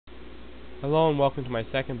Hello and welcome to my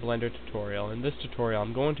second Blender tutorial. In this tutorial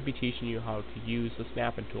I'm going to be teaching you how to use the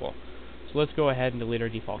snapping tool. So let's go ahead and delete our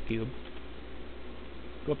default cube.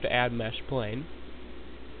 Go up to add mesh plane.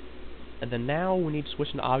 And then now we need to switch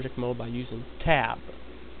into object mode by using tab.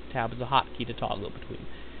 Tab is a hotkey to toggle between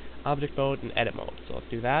object mode and edit mode. So let's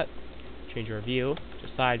do that. Change our view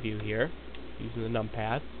to side view here using the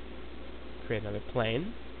numpad. Create another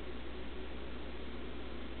plane.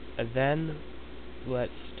 And then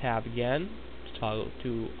let's tab again to toggle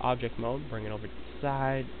to object mode, bring it over to the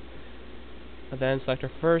side, and then select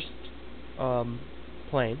our first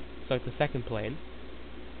plane, select the second plane,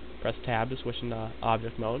 press tab to switch into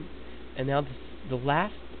object mode, and now the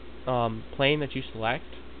last plane that you select,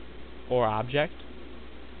 or object,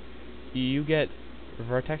 you get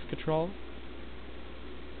vertex control,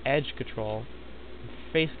 edge control, and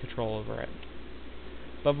face control over it.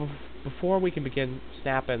 But before we can begin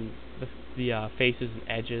snapping the faces and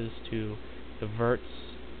edges to the verts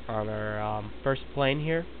on our first plane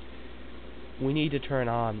here, we need to turn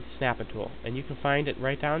on the snapping tool. And you can find it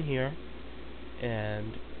right down here,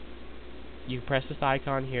 and you press this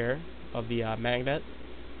icon here of the magnet,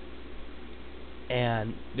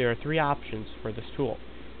 and there are three options for this tool: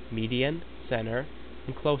 median, center,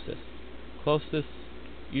 and closest. Closest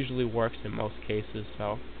usually works in most cases,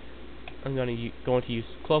 so I'm going to use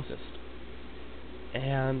closest.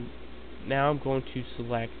 And now I'm going to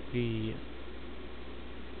select the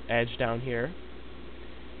edge down here.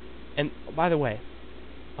 And by the way,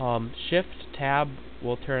 Shift Tab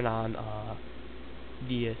will turn on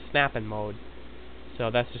the snapping mode.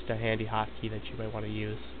 So that's just a handy hotkey that you might want to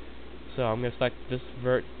use. So I'm going to select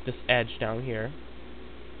this edge down here.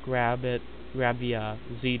 Grab the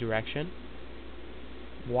Z direction.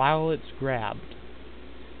 While it's grabbed,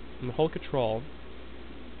 I'm going to hold Control,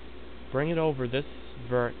 bring it over this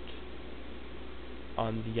vert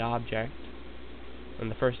on the object, on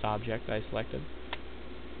the first object I selected,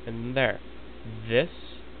 and there. This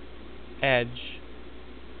edge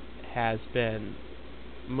has been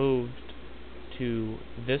moved to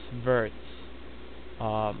this vert's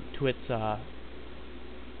to its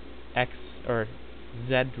X or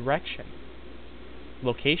Z direction,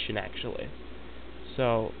 location actually.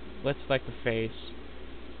 So let's select the face,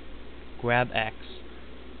 grab X,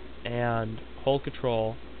 and hold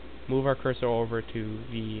Control, move our cursor over to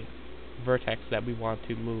the vertex that we want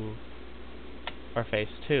to move our face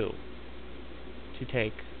to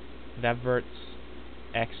take that vert's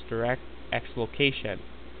X location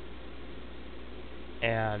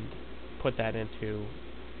and put that into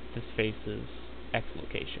this face's X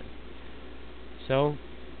location. So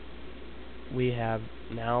we have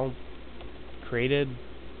now created,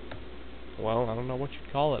 well, I don't know what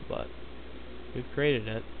you'd call it, but we've created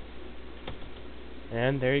it.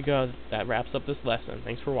 And there you go. That wraps up this lesson.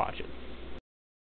 Thanks for watching.